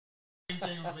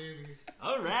thing, baby.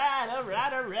 All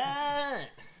right.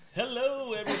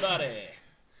 Hello, everybody.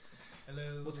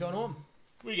 Hello. What's going on?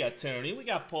 We got Tony. We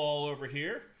got Paul over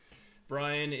here.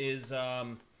 Brian is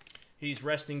he's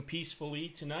resting peacefully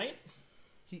tonight.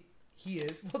 He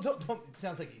is. Well, don't. It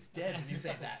sounds like he's dead when you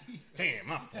say that. Damn,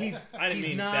 my fault. I didn't He's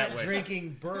mean not that way.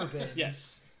 drinking bourbon.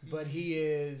 Yes, but he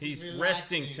is. he's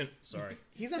relaxing. resting. Sorry.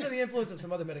 He's under the influence of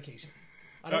some other medication.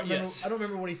 I don't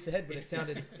remember what he said, but it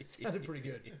sounded pretty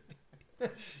good.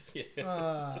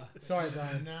 Yeah. Sorry,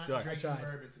 Brian. Not Sorry. drinking I tried.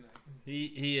 bourbon tonight.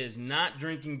 He is not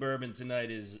drinking bourbon tonight.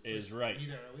 Is right.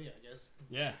 Neither are we, I guess.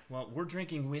 Yeah. Well, we're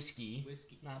drinking whiskey,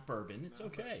 Whiskey. not bourbon. It's Not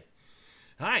okay.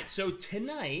 All right. So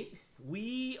tonight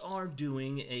we are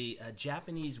doing a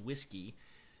Japanese whiskey,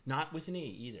 not with an E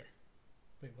either.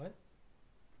 Wait, what?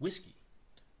 Whiskey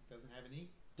Doesn't have an E.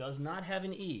 does not have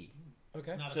an E.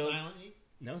 Okay. Not So- a silent E.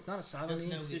 No, it's not a silent Just E.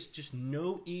 no It's E. just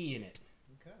no E in it.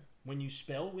 Okay. When you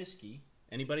spell whiskey,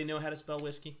 anybody know how to spell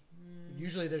whiskey?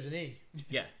 Usually there's an E.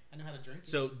 Yeah. I know how to drink.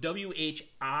 So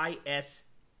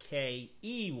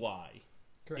WHISKEY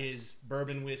Correct. is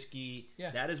bourbon whiskey.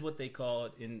 Yeah. That is what they call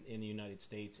it in the United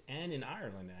States and in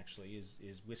Ireland. Actually,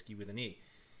 is whiskey with an E.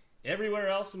 Everywhere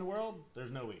else in the world,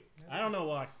 there's no E. I don't know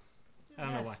why. I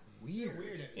don't know why. That's weird.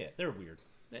 Weird. Yeah, they're weird.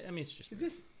 I mean, it's just. Is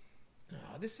weird. this? No,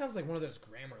 this sounds like one of those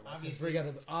grammar lessons Obviously- where you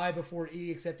got an I before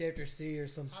E except after C or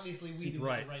some. Obviously, we do it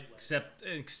Right. the right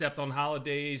way. Except on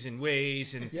holidays and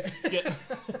ways and Yeah. yeah.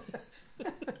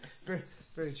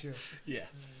 Very true. Yeah.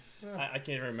 I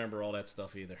can't remember all that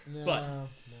stuff either. No, But no.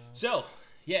 so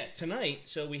yeah, tonight.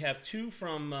 So we have two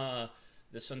from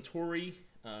the Suntory,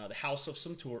 the House of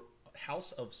Suntory.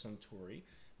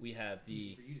 We have the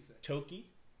Easy for you to say. Toki,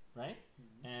 right?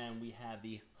 And we have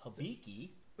the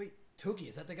Hibiki. Wait, Toki,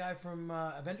 is that the guy from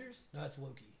Avengers? No, that's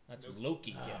Loki. That's Nope.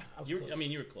 Loki. Ah, Yeah, I was I close.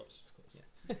 mean, you were close. That's close.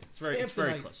 Yeah. It's very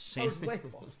Samsonite. close. I was way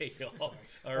off. Way off.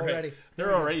 All Already. right.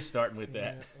 They're already starting with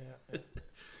that. Yeah.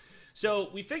 So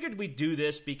we figured we'd do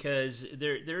this because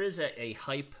there is a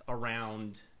hype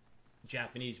around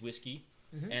Japanese whiskey,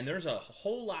 and there's a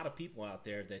whole lot of people out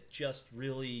there that just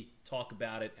really talk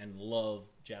about it and love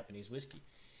Japanese whiskey.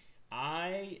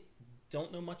 I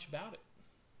don't know much about it,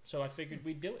 so I figured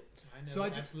we'd do it. I know So I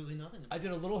did- absolutely nothing. I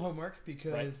did a little homework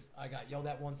because I got yelled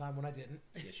at one time when I didn't,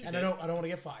 Yes, you and did. I don't want to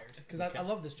get fired because Okay. I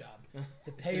love this job.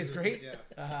 The pay is great,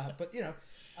 Yeah. but you know,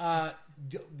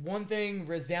 one thing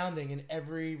resounding in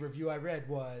every review I read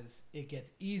was it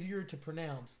gets easier to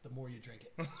pronounce the more you drink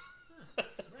it.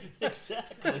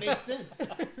 Exactly. That makes sense.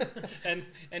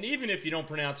 And even if you don't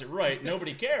pronounce it right,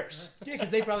 nobody cares. Yeah, because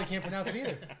they probably can't pronounce it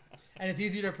either, and it's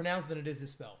easier to pronounce than it is to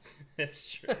spell.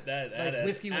 That's true. That Like is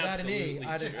whiskey without an E, absolutely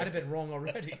I'd true. have been wrong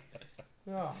already.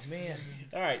 Oh man.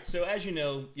 All right, so as you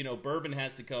know, bourbon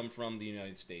has to come from the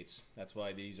United States. That's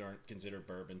why these aren't considered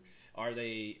bourbon. Are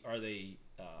they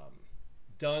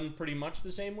done pretty much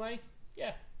the same way?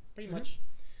 Yeah, pretty much.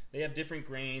 They have different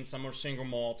grains. Some are single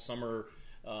malt. Some are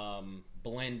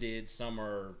blended. Some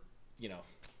are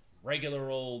regular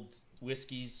old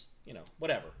whiskeys.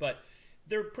 Whatever. But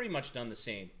they're pretty much done the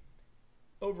same.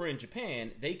 Over in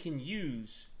Japan, they can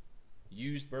use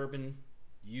used bourbon,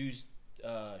 used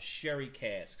sherry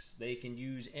casks. They can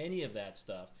use any of that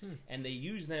stuff, and they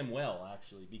use them well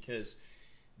actually because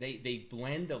they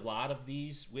blend a lot of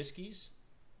these whiskeys,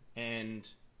 and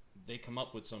they come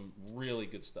up with some really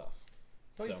good stuff.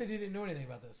 I thought you So, said you didn't know anything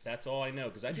about this. that's all I know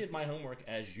because I did my homework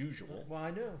as usual. Well,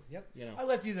 I know. Yep. I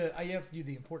left you I left you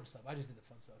the important stuff. I just did the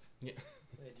fun stuff. Yeah.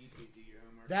 Let you two do your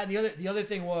homework. That and the other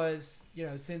thing was,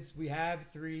 since we have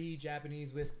 3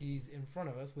 Japanese whiskeys in front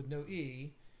of us with no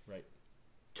E, Right.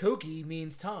 Toki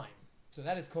means time. So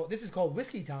this is called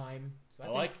whiskey time. So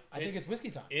I think it's whiskey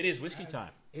time. It is whiskey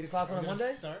time. 8 o'clock We're on a gonna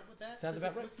Monday. Start with that. Sounds since about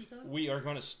it's right. whiskey time? We are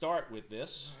going to start with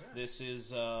this. All right. This is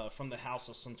from the House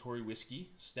of Suntory Whiskey,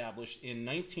 established in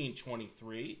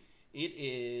 1923. It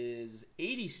is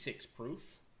 86 proof,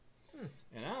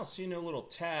 and I don't see no little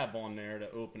tab on there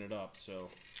to open it up, so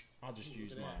I'll just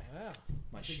use look at Wow.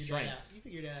 my You figured that strength, out. You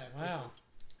figured that out. Wow.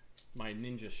 my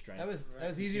ninja strength. That was Right.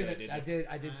 easier See than what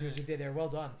I I did see what you did there. Well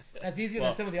done. That's easier Well,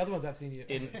 than some of the other ones I've seen you.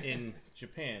 in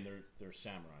Japan. They're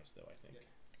samurais, though, I think.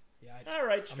 Yeah. All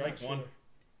right, I'm strike not one. sure.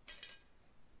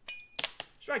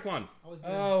 Strike one. Always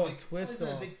Oh, been a twist always been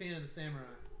a off. big fan of the samurai.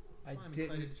 I I'm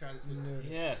didn't excited to try this whiskey.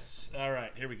 notice. Yes. All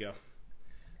right, here we go.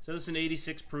 So this is an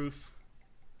 86 proof,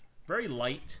 very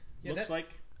light. Yeah, looks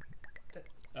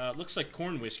that- looks like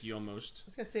corn whiskey almost. I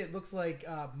was gonna say it looks like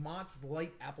Mott's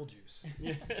light apple juice.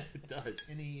 Yeah, it does.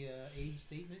 Any age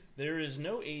statement? There is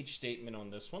no age statement on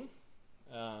this one,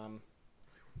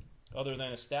 other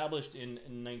than established in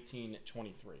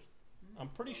 1923. I'm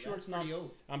pretty sure That's it's not. pretty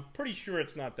old. I'm pretty sure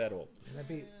it's not that old. That'd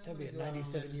be a let me go out on a limb and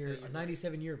say you're right.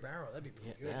 97 year barrel. That'd be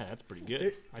pretty good. Yeah, that's pretty good.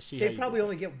 They- I see. They how probably you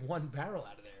only get one barrel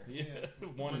out of there. yeah, Yeah.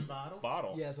 one One bottle?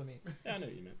 Bottle. Yeah, that's what I mean. Yeah, I know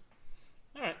what you meant.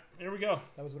 All right, here we go.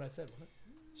 That was what I said, wasn't it?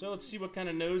 So let's see what kind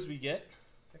of nose we get.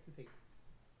 Check the tape.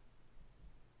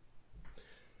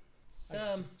 It's,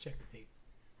 Check the tape.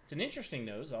 it's an interesting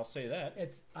nose. I'll say that.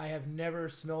 I have never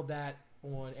smelled that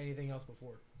on anything else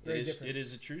before. Very different. It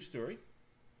is a true story.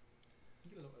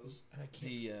 You get a little oak. And I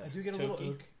can't. The I do get a little Toki.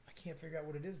 oak. I can't figure out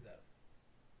what it is though.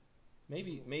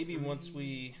 Maybe once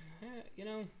we, you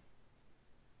know,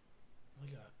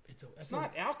 Like it's it's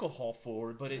not alcohol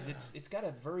forward, but it's got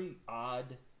a very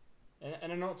odd,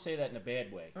 and I don't say that in a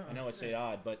bad way. I know I say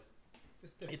odd, but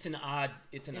Just different.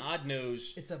 it's an odd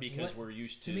nose it's a because blend- we're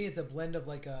used to. To me, it's a blend of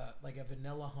like a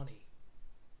vanilla honey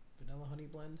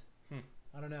blend.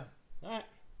 I don't know. All right,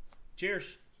 cheers.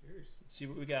 Cheers. Let's see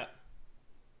what we got.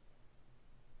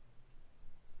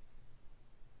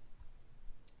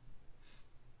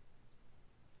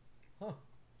 Huh?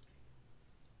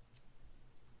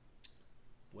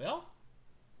 Well,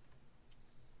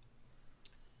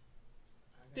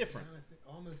 I gotta be Different. honest, it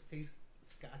almost tastes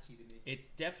scotchy to me.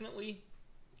 it definitely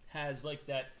has like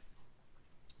that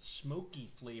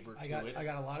smoky flavor to I got it,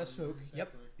 a lot of smoke.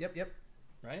 Yep. Definitely. Yep.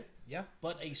 right? Yeah.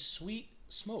 But a sweet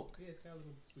smoke. Yeah, it's got a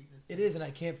little sweetness. It to is, and I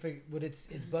can't figure what it's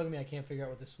bugging me. I can't figure out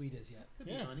what the sweet is yet. Could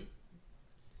Yeah. be honey.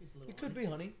 Tastes a little It could honey.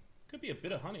 be honey. Could be a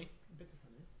bit of honey. A bit of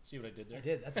honey. See what I did there? I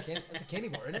did. That's a candy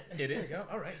bar, isn't it? It There is. you go.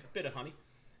 All right. Bit of honey.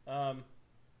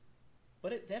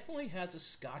 But it definitely has a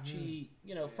scotchy,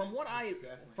 you know, Yeah, it's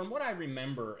definitely- from what I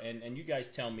remember, and you guys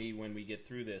tell me when we get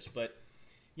through this, but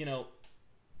you know,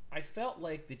 I felt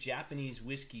like the Japanese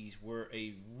whiskeys were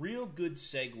a real good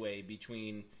segue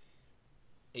between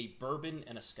a bourbon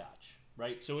and a scotch,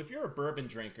 right? So if you're a bourbon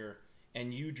drinker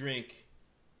and you drink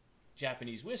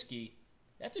Japanese whiskey,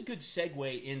 that's a good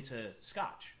segue into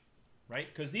scotch, right?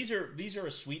 Because these are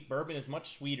a sweet bourbon is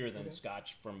much sweeter than Okay.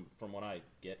 scotch from what I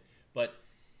get,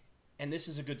 and this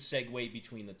is a good segue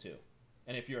between the two.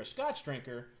 And if you're a scotch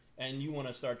drinker and you want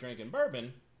to start drinking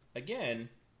bourbon, again,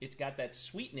 it's got that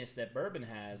sweetness that bourbon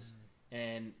has,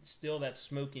 and still that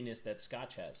smokiness that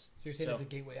scotch has. So you're saying it's a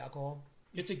gateway alcohol?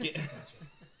 It's a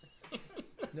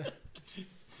No.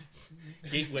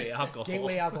 gateway alcohol.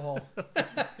 Gateway alcohol.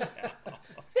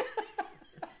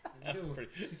 That's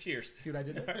pretty, cheers. See what I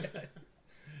did there?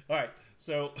 All right,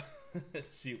 so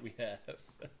let's see what we have.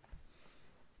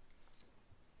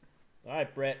 All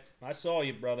right, Brett, I saw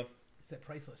you, brother. It's that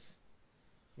priceless.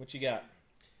 What you got?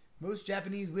 Most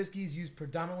Japanese whiskeys use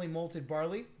predominantly malted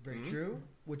barley. Very true.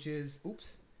 Which is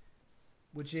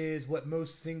what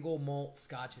most single malt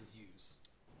scotches use.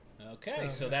 Okay,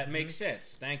 so that makes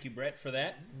sense. Thank you, Brett, for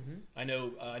that. I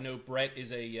know Brett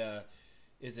is a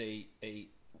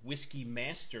whiskey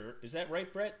master. Is that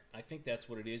right, Brett? I think that's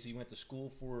what it is. He went to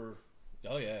school for.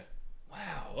 Oh yeah.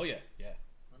 Wow. Oh yeah. Yeah.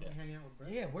 Why don't we hang out with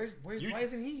Brett? Yeah. Where's You- why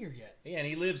isn't he here yet? Yeah, and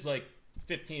he lives like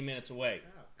 15 minutes away.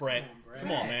 Oh, Brett, Brett.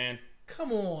 come on, man.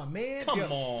 Come on, man. Come Yo,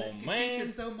 on, He man.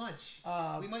 teaches so much.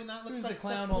 we might not look Who's like the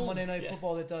clown such on Monday fools. Night Yeah.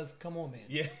 Football that does? Come on, man.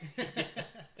 Yeah.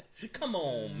 Come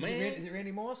on, man. Is it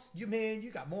Randy Moss? You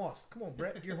got Moss. Come on,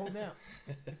 Brett. You're holding out.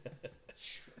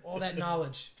 All that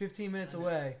knowledge, 15 minutes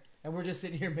away, and we're just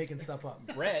sitting here making stuff up.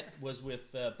 Brett was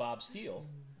with Bob Steele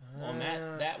on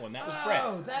that one. That was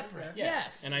Oh, Brett. that Brett. Yes.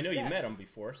 Yes. And I know you Yes. met him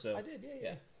before, so I did.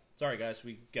 Yeah. Sorry, guys,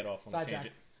 we get off on a Sidetrack.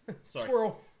 tangent. Sorry.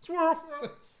 Squirrel.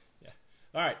 Yeah.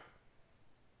 All right.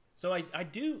 So I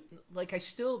do like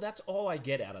that's all I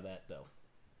get out of that though.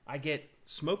 I get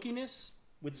smokiness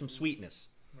with some sweetness.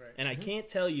 Right. And I can't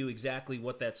tell you exactly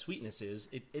what that sweetness is.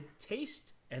 It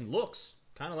tastes and looks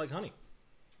kind of like honey.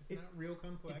 It's not real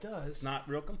complex. It does. It's not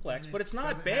real complex, And but it it's not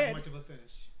doesn't bad. Have much of a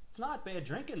finish. It's not bad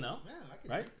drinking though. Yeah, I can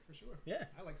Right? drink it for sure. Yeah.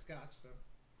 I like scotch, so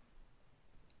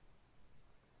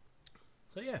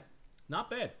So yeah, not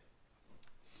bad.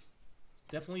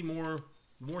 Definitely more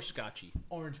scotchy.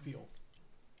 Orange peel.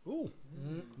 Ooh,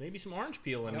 maybe some orange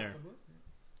peel in there. Absolutely.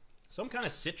 Some kind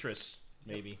of citrus,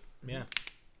 maybe. Yeah.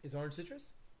 Is orange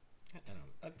citrus? I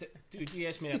don't know. Dude, you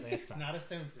asked me that last It's time. not a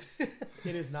stone fruit.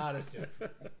 It is not a stiff.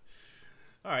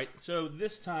 All right, so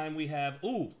this time we have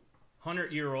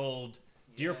 100-year-old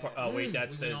deer. Yes. Oh wait, that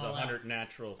We says went all 100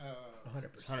 natural,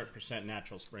 100%. 100%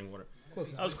 natural spring water. Close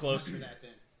enough. I was close. For that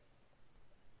then.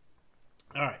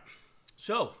 All right,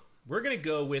 so we're gonna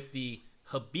go with the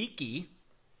Hibiki,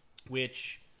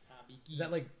 which, Is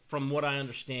that like from what I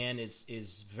understand,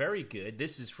 is very good.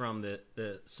 This is from the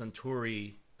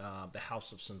Suntory, the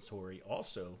House of Suntory,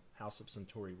 also House of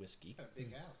Suntory whiskey. Got a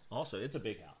big house. Also, it's a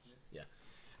big house. Yeah.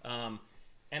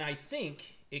 And I think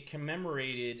it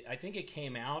commemorated, I think it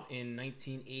came out in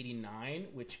 1989,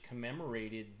 which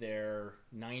commemorated their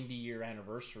 90-year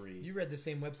anniversary. You read the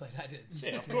same website I did.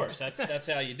 Yeah, of course. That's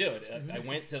how you do it. I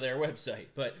went to their website,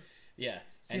 but yeah.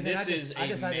 See, and then this I is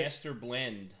decided- a master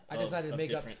blend. I decided to of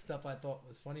make up different- stuff I thought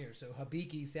was funnier. So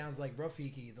Habiki sounds like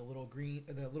Rafiki, the little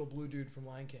blue dude from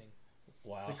Lion King,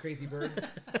 Wow. the crazy bird.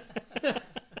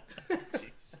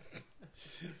 Jeez.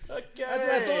 Okay. That's what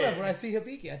I thought of when I see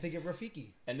Habiki. I think of Rafiki.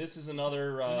 And this is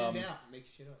another. When in doubt, make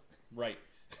shit up. Right.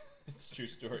 It's a true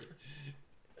story.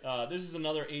 This is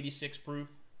another 86 proof,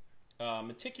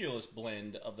 meticulous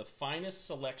blend of the finest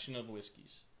selection of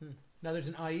whiskeys. Now there's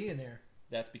an IE in there,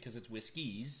 That's because it's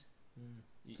whiskeys.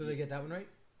 so they get that one right.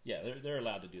 Yeah, they're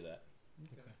allowed to do that.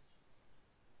 Okay.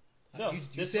 So You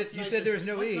this, said there was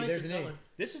no E. Nicer There's an E. color.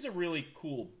 this is a really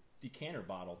cool decanter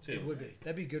bottle too. It would be.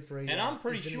 That'd be good for a. And I'm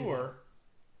pretty infinity sure bottle.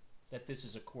 that this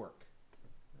is a cork.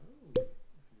 Oh,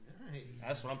 nice.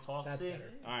 That's what I'm talking. That's See?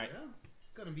 better. All right. Yeah.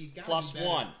 It's gonna be gotta Plus be better.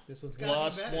 one. This one's gotta got. be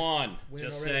Plus better. one. Winner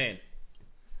Just already. saying.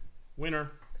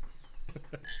 Winner. Come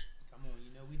on,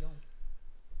 you know we don't.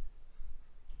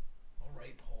 All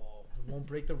right, Paul. We won't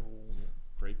break the rules.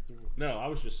 Breakthrough. No, I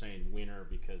was just saying winner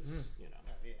because you know.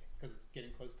 Oh yeah, because it's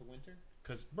getting close to winter.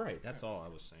 Because right, that's all I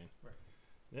was saying.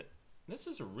 Right. This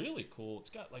is a really cool. It's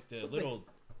got like the Look little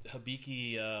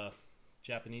Habiki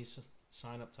Japanese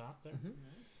sign up top there. Nice.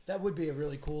 That would be a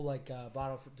really cool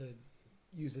bottle to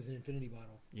use as an infinity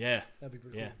bottle. Yeah, That'd be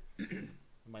pretty yeah. cool.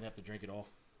 I might have to drink it all.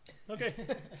 Okay.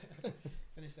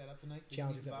 Finish that up tonight. So Challenge you can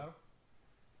use the accepted. bottle.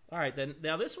 All right, then.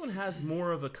 Now this one has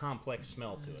more of a complex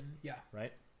smell to it, Yeah.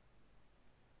 right?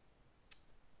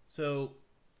 So,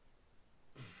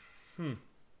 I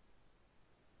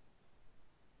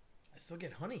still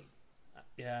get honey.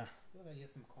 yeah, Well, I get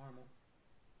some caramel.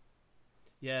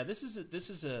 yeah. This is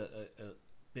a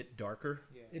bit darker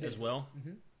Yeah. It as is. well.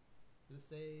 Mm-hmm. Does it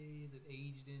say is it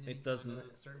aged in? It doesn't.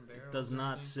 Kind of certain barrel. It does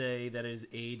not say that it is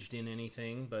aged in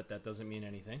anything, but that doesn't mean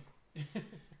anything.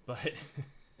 But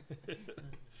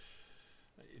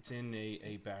it's in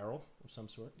a barrel of some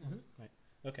sort. Mhm. Right.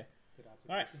 Okay. Good All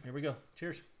right. observation. Here we go.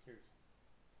 Cheers. Cheers.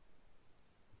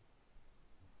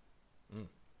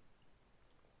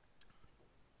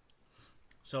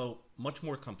 So much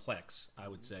more complex, I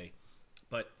would say,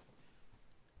 but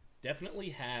definitely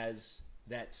has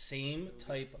that same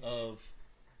type of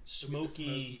Still get the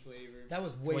smoky. flavor. That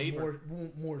was way Flavor.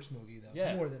 more smoky though.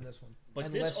 Yeah. More than this one. But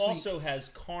And this less sweet. also has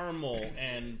caramel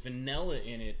and vanilla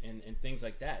in it and things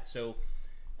like that. So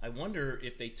I wonder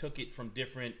if they took it from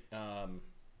different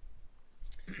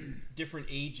different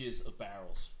ages of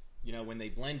barrels. You know, when they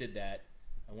blended that,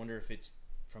 I wonder if it's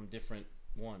from different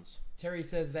ones. Terry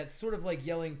says that's sort of like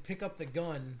yelling "pick up the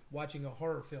gun" watching a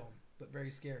horror film, but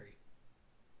very scary.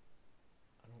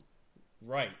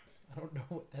 Right. I don't know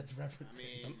what that's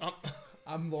referencing. I mean,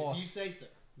 I'm if lost, you say so.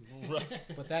 right.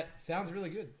 but that sounds really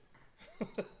good.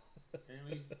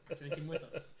 Apparently, he's drinking with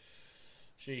us.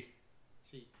 She.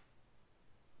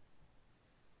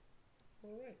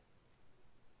 All right.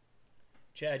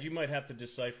 Chad, you might have to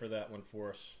decipher that one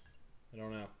for us. I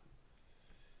don't know.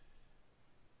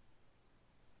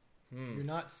 You're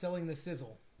not selling the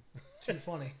sizzle. Too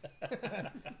funny.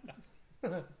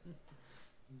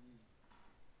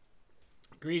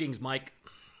 Greetings, Mike.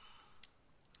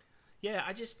 Yeah,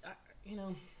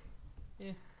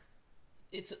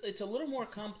 it's a little more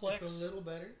complex. It's a little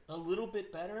better. A little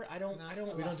bit better. I don't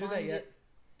We don't do that find yet. it-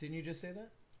 Didn't you just say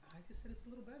that? I just said it's a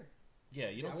little better. Yeah,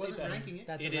 you don't I say wasn't better. ranking it.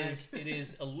 That's It a rank. is it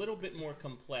is a little bit more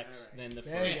complex All right. than the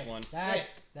There you first go. one.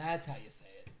 That's how you say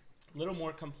it. A little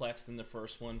more complex than the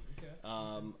first one. Okay.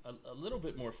 A little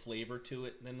bit more flavor to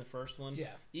it than the first one.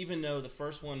 Yeah. Even though the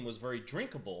first one was very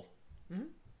drinkable, Mhm.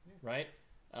 right?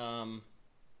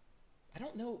 I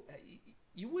don't know.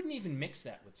 You wouldn't even mix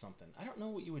that with something. I don't know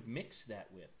what you would mix that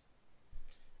with.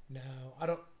 No, I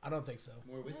don't think so.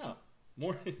 More whiskey. No.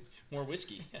 More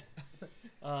whiskey.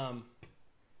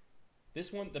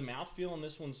 This one, the mouthfeel on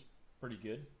this one's pretty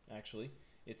good, actually.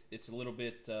 It's a little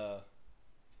bit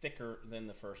thicker than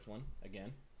the first one,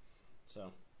 again.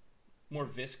 So, more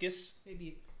viscous.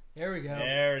 Maybe There we go.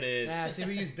 There it is. Ah, see,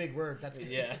 we use big words. That's good.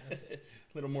 Yeah, That's it.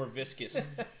 a little more viscous.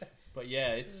 But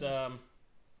yeah, it's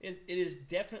it is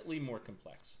definitely more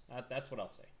complex. That's what I'll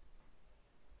say.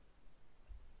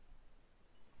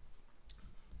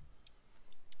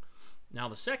 Now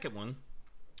the second one,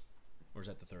 or is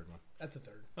that the third one? That's a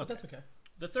third. But Okay. that's okay.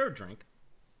 The third drink,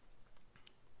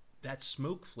 that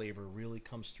smoke flavor really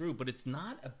comes through, but it's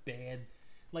not a bad.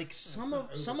 Like some of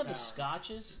not the overpowering.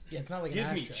 scotches Yeah, it's not like give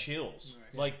an me ashtray. chills.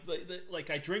 Right. Like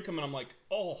I drink them and I'm like,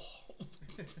 oh,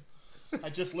 I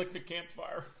just licked a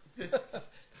campfire.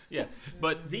 Yeah,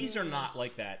 but these are not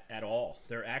like that at all.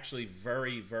 They're actually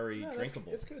very, very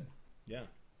drinkable. It's good. Yeah.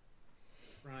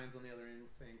 Ryan's on the other end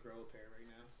saying grow a pair right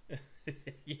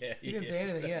now. Yeah, He didn't say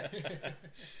anything yet.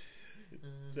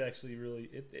 It's actually really.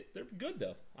 They're good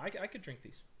though. I could drink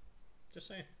these. Just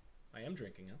saying. I am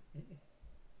drinking them.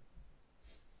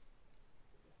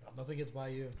 Well, nothing gets by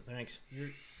you. Thanks. You're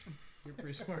a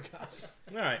pretty smart guy.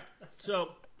 All right. So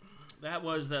that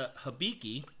was the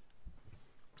Hibiki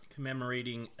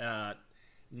commemorating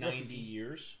 90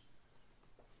 years.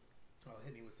 Oh,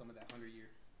 hit me with some of that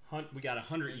 100-year. We got a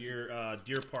 100-year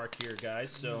deer park here,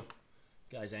 guys. So,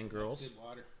 guys and girls. That's good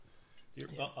water.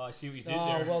 I see what you did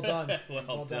Oh, there. well done.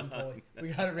 well done, done. Polly. We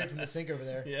got it right from the sink over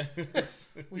there. Yeah.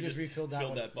 We just refilled that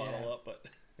filled one. that bottle up, but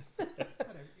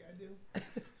Whatever you gotta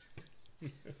do.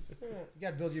 You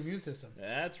got to build your immune system.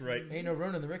 that's right. Ain't no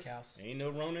Rona in the Rick house. Ain't no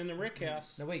Rona in the Rick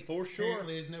house. No, wait. For sure.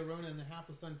 Apparently there's no Rona in the house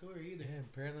of Suntory either. Yeah,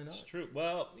 apparently not. It's true.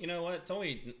 Well, you know what? It's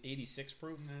only 86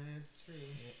 proof. That's true.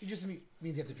 It just means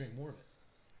you have to drink more of it.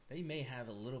 They may have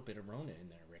a little bit of Rona in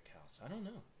their Rick house. I don't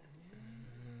know.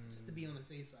 Just to be on the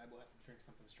safe side, we'll have to drink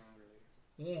something stronger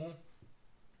later.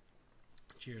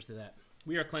 Cheers to that.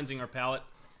 We are cleansing our palate.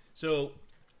 So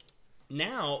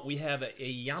now we have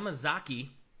a Yamazaki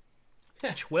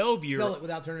 12-year. Spell it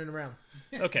without turning it around.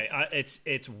 Okay, it's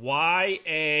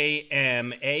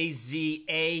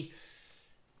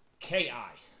Yamazaki.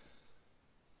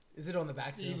 Is it on the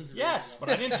back too? He was really Yes, well.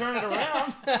 but I didn't turn it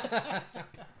around.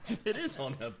 It is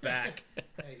on the back.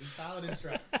 Hey, he followed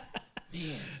instructions.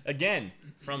 Again,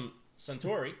 from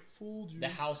Suntory, Fooled you. the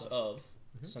house of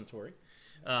Suntory.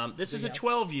 This is a house.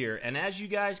 12-year, and as you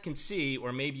guys can see,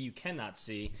 or maybe you cannot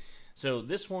see, so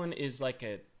this one is like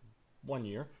a 1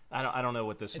 year. I don't know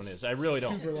what this one is. I really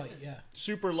don't. Super light, yeah.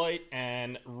 Super light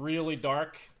and really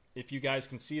dark. If you guys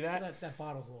can see that, That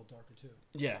bottle's a little darker too.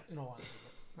 yeah, In all honesty,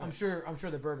 but I'm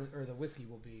sure the bourbon or the whiskey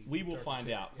will be. we will darker find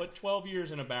too. out. Yeah. But 12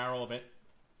 years in a barrel of it.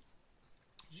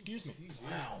 Excuse me.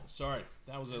 Wow. Sorry,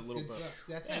 that was a That's little good bit. stuff.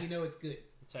 That's how you know it's good.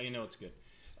 That's how you know it's good.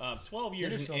 12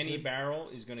 years Dinner in smelled any good. barrel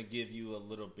is going to give you a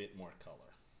little bit more color,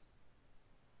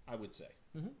 I would say.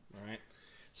 Mhm. All right.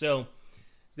 So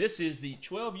this is the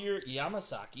 12-year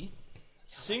Yamazaki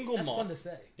single That's malt. fun to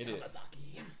say. It is.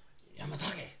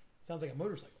 Yamazaki. Sounds like a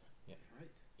motorcycle. Right.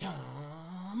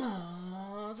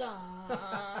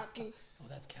 Yamazaki. Oh,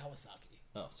 that's Kawasaki.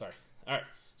 Oh, sorry. All right.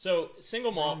 So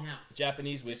single malt Wrong house.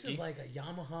 Japanese This whiskey. is like a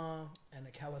Yamaha and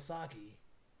a Kawasaki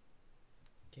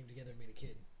came together and made a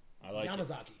kid. I like it.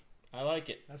 Yamazaki. I like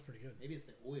it. That's pretty good. Maybe it's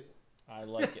the oil. I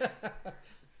like it.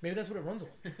 Maybe that's what it runs on.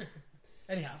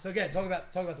 Anyhow, so again, talk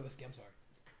about the whiskey. I'm sorry.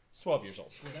 It's 12 years old.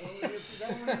 Is that what we're here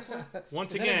for?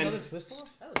 Once Is that again, another twist off?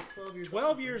 That was 12 years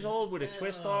 12 years old with a Oh,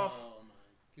 twist off.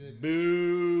 my goodness.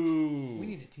 Boo. We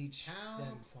need to teach How-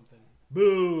 them something.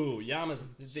 Boo.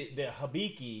 The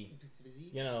Hibiki.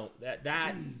 You know,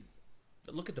 that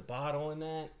look at the bottle in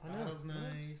that. I know. Bottle's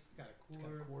nice. Got a It's got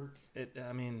a cork. cork.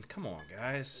 I mean, come on,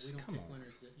 guys. We don't Come pick on.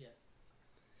 winners yet.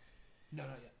 No,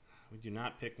 not yet. We do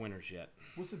not pick winners yet.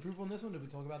 What's the proof on this one? Did we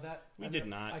talk about that? We did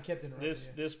not. I kept interrupting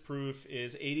This you. proof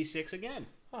is 86 again.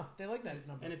 Huh, they like that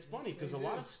number. And it's funny because they a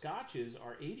lot do. of scotches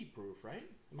are 80 proof, right?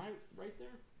 Am I right there?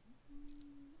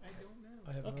 I don't know.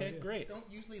 I have no Okay, idea. great. Don't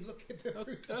usually look at the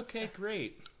fruit. Okay,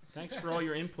 great. Thanks for all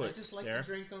your I input just like there. to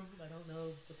drink them. I don't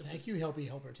know what the Thank you, Helpy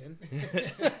Helperton.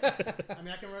 I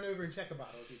mean, I can run over and check a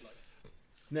bottle if you'd like.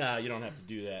 No, you don't have to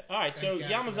do that. All right, so Thank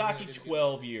God, Yamazaki it's good.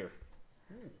 12 year.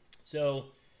 So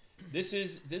this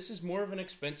is more of an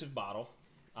expensive bottle,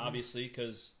 obviously,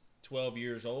 because 12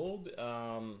 years old,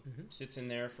 sits in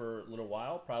there for a little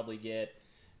while. Probably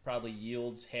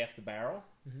yields half the barrel.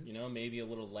 You know, maybe a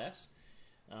little less.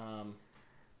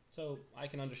 So I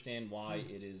can understand why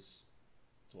it is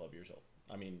 12 years old.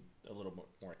 I mean, a little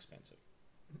more expensive.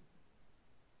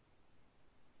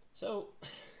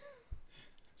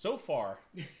 So far,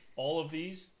 all of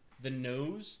these, the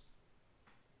nose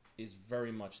is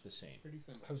very much the same. Pretty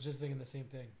simple. I was just thinking the same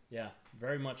thing. Yeah,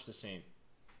 very much the same.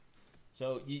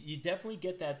 So you definitely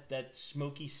get that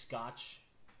smoky Scotch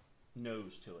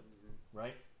nose to it,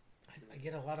 right? I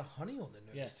get a lot of honey on the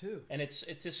nose Yeah. too. And it's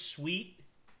a sweet,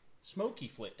 smoky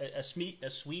flavor, a sweet,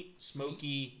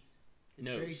 smoky It's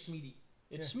nose. very smeaty.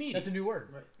 It's Yeah. smeety. That's a new word.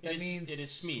 Right. That It is- means it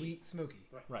is smeety. sweet, smoky.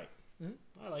 Right. Mhm.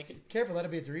 I like it. Careful, that'll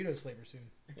be a Doritos flavor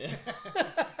soon. It's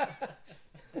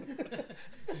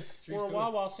true Or a story.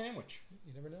 Wawa sandwich.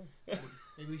 You never know.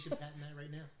 Maybe we should patent that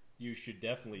right now. You should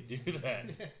definitely do that.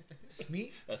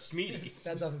 Smeet? A smeety.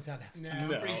 That doesn't sound No,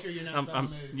 appetizing. I'm pretty sure you're not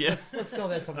selling those. Yeah. Let's sell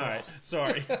that All somewhere right. else.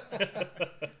 Sorry.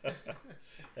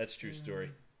 That's a true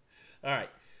story. All right.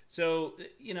 So,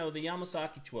 you know, the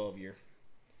Yamazaki 12 year,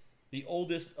 the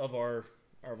oldest of our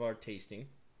of our tasting.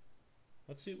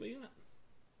 Let's see what we got.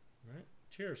 All right.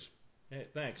 Cheers. Hey,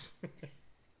 thanks.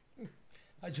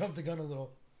 I jumped the gun a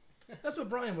little. That's what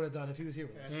Brian would have done if he was here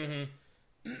with us.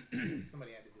 Mm-hmm.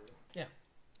 Somebody had to do it. Yeah.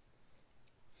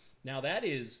 Now that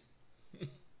is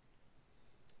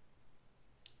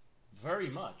very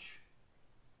much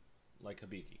like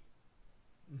Hibiki.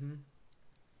 Mm-hmm.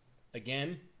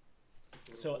 Again,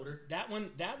 Just a so little older.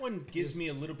 that one gives me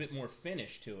a little bit more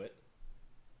finish to it.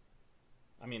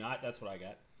 I mean, that's what I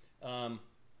got.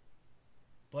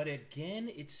 But again,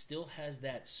 it still has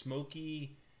that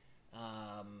smoky,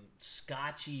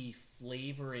 scotchy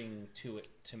flavoring to it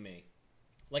to me,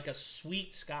 like a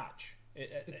sweet scotch.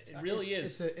 It really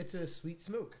is. It's a sweet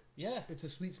smoke. Yeah. It's a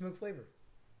sweet smoke flavor.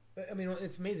 I mean,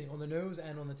 it's amazing on the nose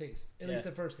and on the taste. At least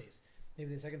the first taste.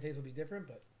 Maybe the second taste will be different,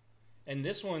 but And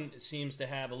this one seems to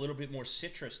have a little bit more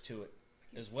citrus to it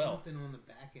as well. Something on the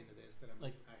back end of this that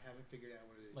Like- I haven't figured out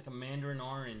what it is. Like a mandarin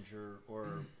orange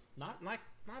or not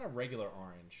a regular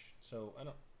orange. So I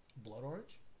don't. blood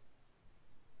orange.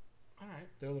 All right.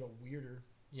 They're a little weirder.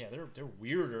 Yeah, they're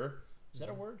weirder. Is that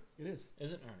a word? It is.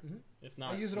 Is it? All right. Mhm. If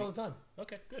not, I use it all the time.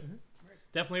 Okay, good. Mhm.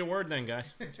 Definitely a word then,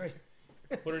 guys. That's right.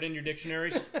 Put it in your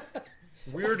dictionaries.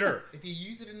 Weirder. If you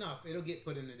use it enough, it'll get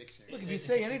put in the dictionary. Look, if you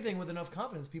say anything with enough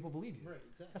confidence, people believe you. Right,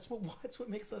 exactly. That's what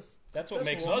makes us. That's what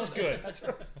makes successful. us good. That's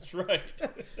right.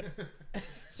 That's right.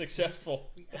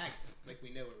 Successful. We act like we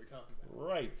know what we're talking about.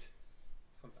 Right.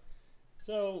 Sometimes.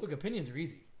 So Look, opinions are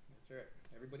easy. That's right.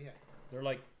 Everybody has. they're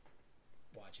like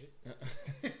Watch it.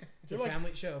 it. It's They're a like-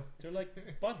 family show. they're like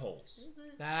buttholes.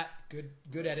 That good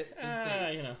edit.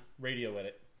 Radio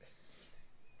edit.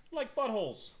 Like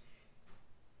buttholes.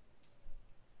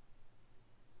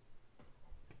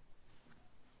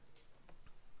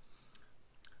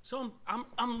 So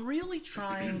I'm really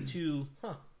trying to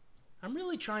Huh. I'm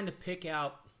really trying to pick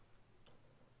out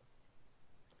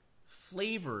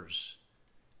flavors,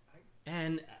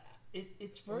 and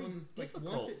it's very Like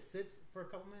difficult. once it sits for a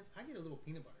couple minutes, I get a little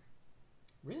peanut butter.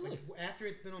 Really? Like, after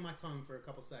it's been on my tongue for a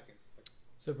couple seconds. Like,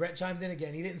 So Brett chimed in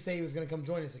again. He didn't say he was going to come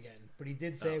join us again, but he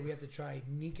did say Oh. we have to try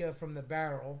Nika from the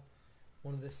Barrel,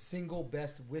 one of the single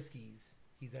best whiskeys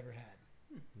he's ever had.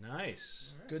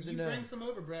 Nice. all right. Good to you know. bring some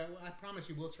over, Brad. Well, I promise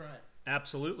you, we'll try it.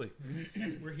 Absolutely.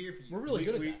 We're here for you. We're really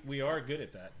good at we, that. we are good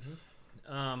at that.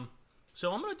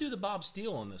 So I'm going to do the Bob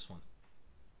Steele on this one.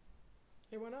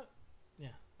 Hey, why not? Yeah,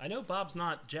 I know Bob's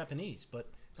not Japanese, but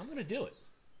I'm going to do it.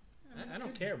 I don't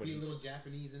could care what be he a little says.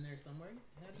 Japanese in there somewhere.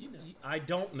 How do you know? I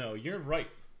don't know. You're right.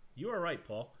 You are right,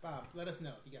 Paul. Bob, let us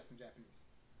know if you got some Japanese.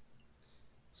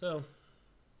 So,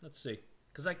 let's see.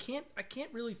 Because I can't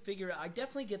really figure out. I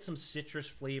definitely get some citrus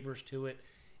flavors to it,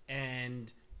 and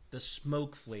the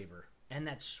smoke flavor, and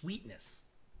that sweetness.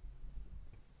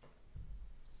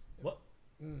 What?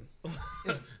 All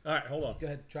right, hold on. Go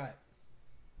ahead, try it.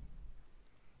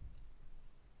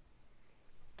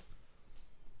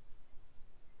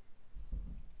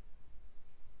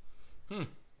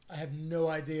 I have no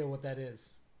idea what that is.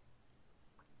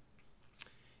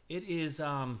 It is.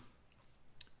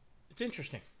 It's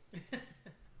interesting.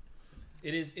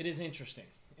 It is interesting,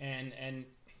 and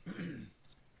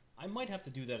I might have to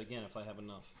do that again if I have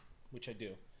enough, which I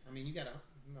do. I mean, you got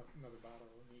another bottle.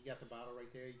 You got the bottle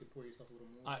right there. You could pour yourself a little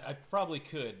more. I probably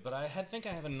could, but I think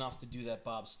I have enough to do that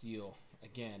Bob Steele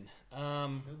again.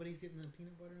 Nobody's getting the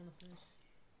peanut butter on the finish.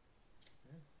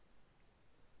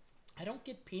 I don't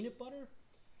get peanut butter,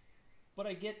 but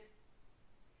I get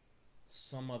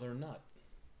some other nut.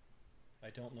 I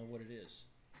don't know what it is.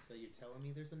 So you're telling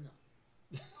me there's a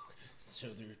nut? So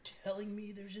they're telling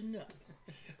me there's a nut.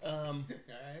 All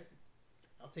right,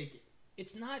 I'll take it.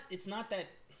 It's not that.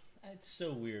 It's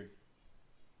so weird.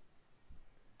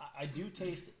 I do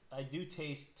taste. I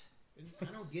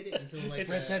don't get it until like It's-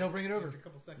 Brett said he'll bring it over. after a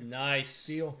couple seconds. Nice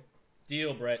Deal.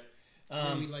 deal, Brett.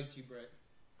 We liked you, Brett.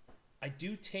 I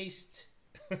do taste.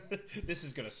 This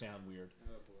is gonna sound weird.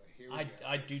 Oh boy, here we go.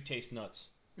 I do taste nuts.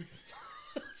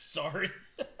 Sorry.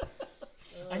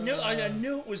 I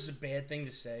knew it was a bad thing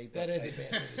to say. But That is a bad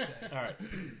thing to say. all right,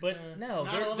 but no,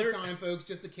 Not they're- all the they're- time, folks.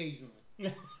 Just occasionally.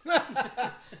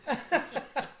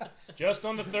 Just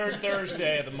on the third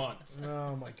Thursday of the month.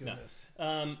 Oh my goodness.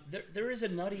 There is a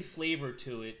nutty flavor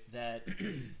to it that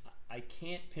I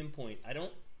can't pinpoint. I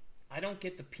don't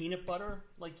get the peanut butter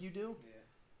like you do.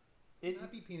 Yeah. It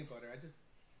might be peanut butter. I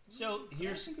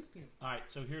Here's think it's peanut. all right.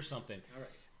 So here's something. All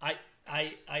right.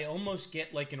 I almost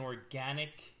get like an organic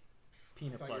I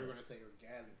peanut thought you butter. were going to say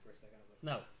orgasmic for a second. I was like,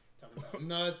 No, talking about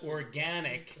nuts.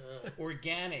 organic, Ugh.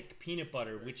 organic peanut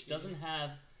butter, which doesn't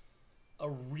have a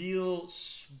real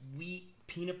sweet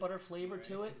peanut butter flavor Right,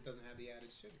 to it. 'cause it doesn't have the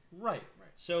added sugar. Right. Right.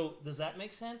 So does that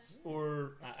make sense?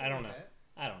 Or I don't know. That.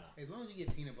 I don't know. As long as you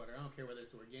get peanut butter, I don't care whether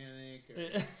it's organic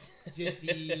or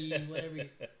Jiffy, whatever.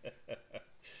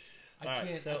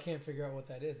 I can't figure out what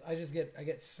that is. I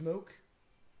get smoke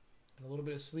and a little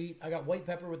bit of sweet. I got white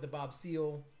pepper with the Bob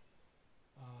Steele.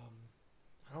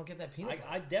 I don't get that peanut butter.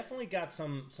 I definitely got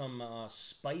some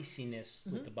spiciness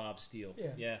with the Bob Steele.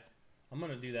 Yeah. I'm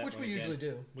gonna do that, Which one we again. usually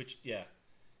do. Which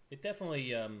it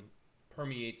definitely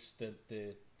permeates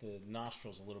the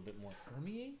nostrils a little bit more.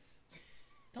 Permeates?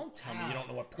 Don't tell me you don't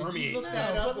know what Did you permeates look means.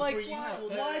 that up but like, before you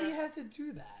pulled that why do out? you have to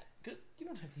do that? 'Cause- You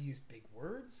don't have to use big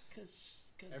words.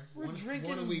 Because We're one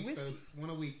drinking a week, whiskey. folks. One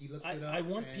a week. He looks it up. I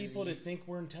want and people to he- think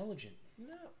we're intelligent.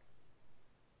 No.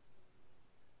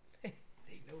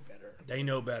 They know better. They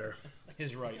know better.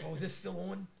 He's right. Oh, is this still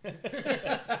on?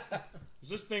 Is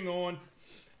this thing on?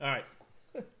 All right.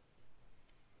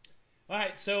 All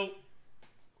right. So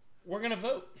we're gonna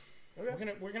vote.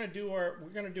 Okay. We're gonna do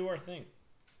our thing.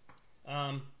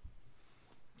 Go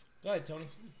ahead, Tony.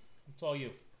 It's all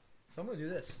you. So I'm going to do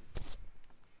this.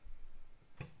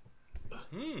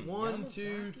 Mm, 1,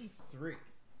 Yamazaki. 2, 3.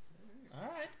 All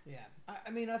right. Yeah. I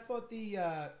mean, I thought the,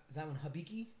 is that one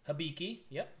Hibiki? Hibiki.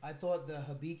 Yep. I thought the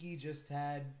Hibiki just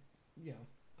had,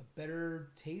 a better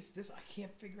taste. This, I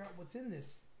can't figure out what's in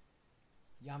this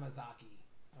Yamazaki.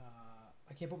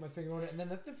 I can't put my finger on it. And then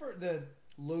the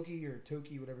Loki or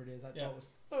Toki, whatever it is, I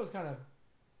thought was kind of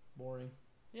boring.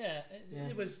 Yeah.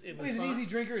 It was. It's an easy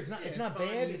drinker. It's not. Yeah, it's not fine,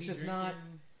 bad. easy It's just drinking. not.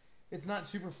 It's not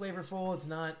super flavorful. It's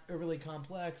not overly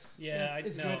complex. Yeah,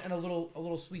 it's no. good and a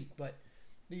little sweet. But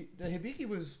the Hibiki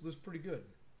was pretty good.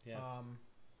 Yeah.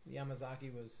 The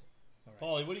Yamazaki was. All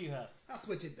right. Paulie, what do you have? I'll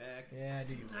switch it back. Yeah, I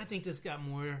do. I think this got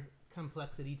more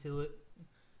complexity to it.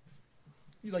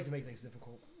 You like to make things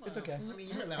difficult. It's okay. I mean,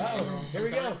 you're allowed to be Uh-oh. wrong Here we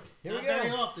go. sometimes. Here we Not go. very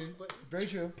often, but Very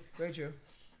true. Very true.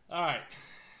 All right.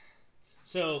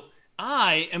 So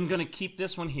I am going to keep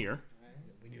this one here.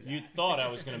 We knew that. You thought I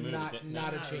was going to move Not- it.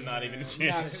 not a chance. Not even a Not a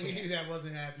chance. we knew that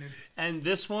wasn't happening. And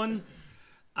this one,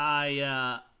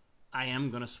 I am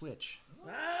going to switch.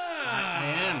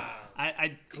 I am.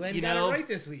 I Glenn you got know, it right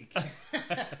this week.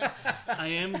 I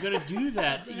am going to do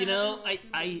that.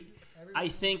 I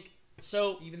think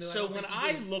so. Even though I So don't when think you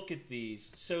I do. look at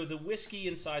these, so the whiskey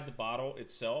inside the bottle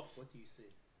itself What do you see?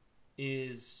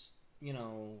 is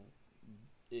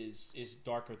is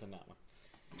darker than that one,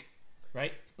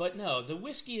 right? But no, the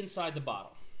whiskey inside the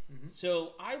bottle. Mm-hmm.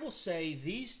 So I will say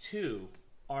these two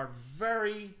are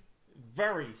very,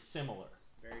 very similar.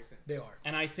 Very simple. They are.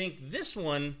 And I think this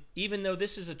one, even though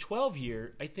this is a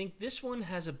 12-year, I think this one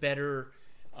has a better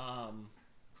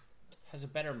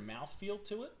mouthfeel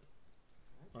to it.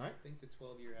 All right. I think the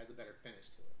 12-year has a better finish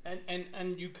to it.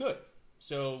 And you could.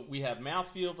 So we have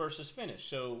mouthfeel versus finish.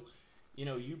 So,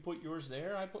 you put yours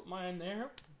there, I put mine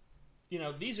there.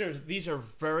 These are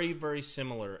very, very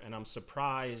similar, and I'm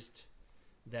surprised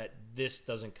that this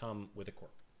doesn't come with a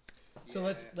cork. So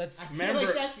let's I Remember-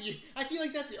 feel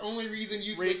like that's the only reason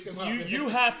you switched them up. You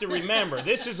have to remember,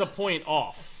 this is a point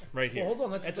off right here. Well,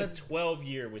 hold on, That's a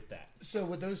 12-year with that. So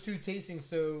with those two tasting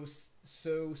so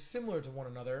similar to one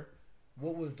another,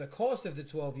 what was the cost of the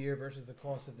 12-year versus the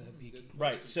cost of the Hibiki?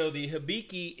 Right. So the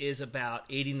Hibiki is about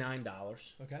 $89.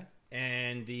 Okay.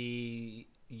 And the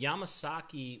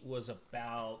Yamasaki was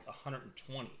about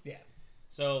 120. Yeah.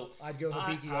 So I'd go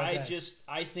Hibiki all I day.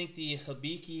 I think the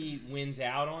Hibiki wins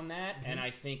out on that, and I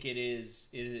think it is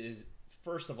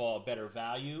first of all a better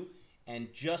value and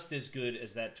just as good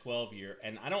as that 12-year.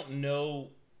 And I don't know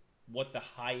what the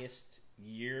highest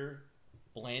year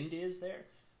blend is there,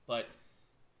 but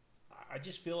I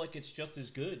just feel like it's just as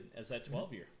good as that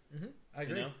 12-year. Mm-hmm. I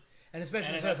agree. You know? And especially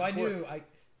And it so has if I a cork. knew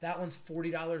that one's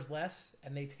 $40 less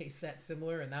and they taste that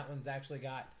similar, and that one's actually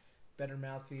got better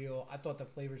mouthfeel. I thought the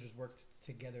flavors just worked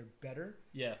together better.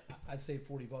 Yeah, I'd save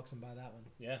 $40 and buy that one.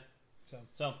 yeah.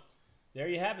 So There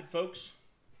you have it, folks.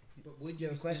 But would You you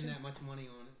have a spend question? that much money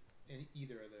on it in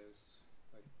either of those?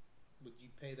 Like, would you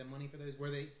pay the money for those? Were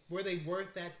they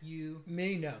worth that to you?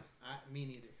 me, no. Me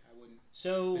neither. I wouldn't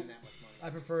So spend that much money.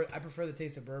 I prefer the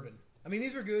taste of bourbon. I mean,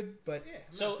 these were good, but Yeah.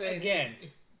 I'm So, not saying again,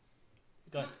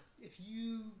 it's go not, ahead. if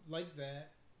you like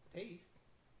that taste,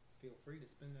 feel free to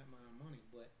spend that amount of money.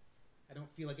 But I don't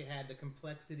feel like it had the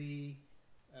complexity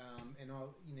and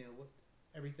all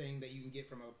everything that you can get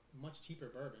from a much cheaper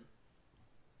bourbon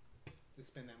to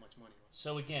spend that much money on.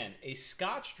 So again, a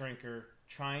Scotch drinker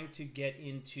trying to get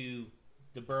into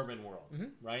the bourbon world,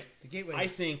 right? the gateway. I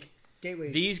think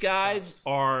gateway. these guys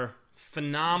are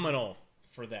phenomenal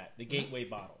for that. The gateway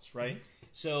bottles, right?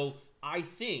 So I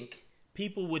think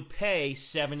people would pay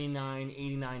 $79,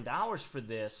 $89 for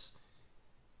this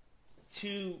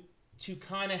to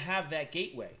kind of have that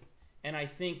gateway. And I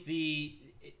think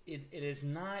it is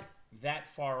not that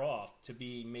far off to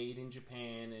be made in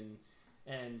Japan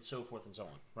and so forth and so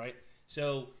on, right?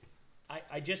 So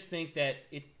I just think that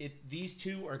these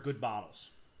two are good bottles.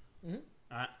 Mm-hmm.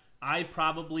 I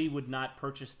probably would not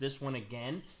purchase this one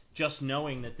again, just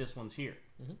knowing that this one's here,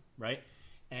 right?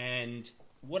 And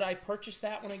would I purchase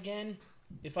that one again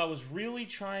if I was really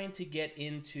trying to get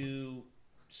into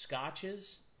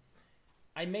scotches?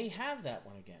 I may have that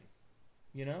one again,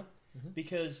 you know,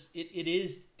 because it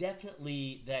is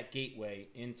definitely that gateway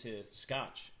into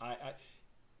scotch.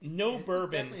 No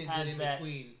bourbon has that.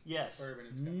 Yes, bourbon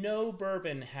and scotch. No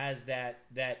bourbon has that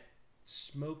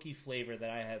smoky flavor that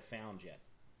I have found yet.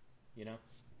 You know,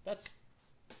 that's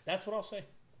what I'll say.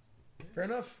 Fair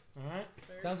enough. All right,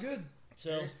 sounds good.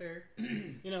 So, fair.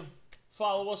 You know,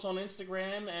 follow us on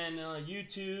Instagram and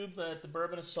YouTube at the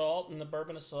Bourbon Assault and the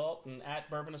Bourbon Assault and at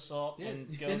Bourbon Assault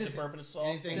and go to Bourbon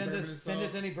Assault. Send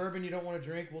us any bourbon you don't want to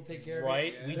drink. We'll take care of it.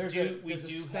 Right. Yeah. There's a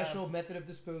special method of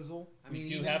disposal. I mean, we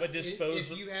do have a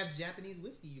disposal. If you have Japanese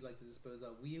whiskey you'd like to dispose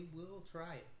of, we will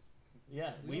try it.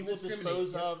 Yeah, we will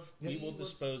dispose of. We will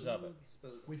dispose of it.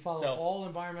 We follow all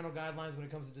environmental guidelines when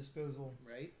it comes to disposal.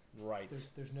 Right. Right.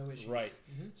 There's no issues. Right.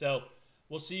 So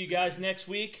we'll see you guys next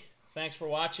week. Thanks for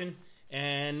watching,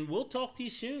 and we'll talk to you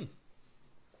soon.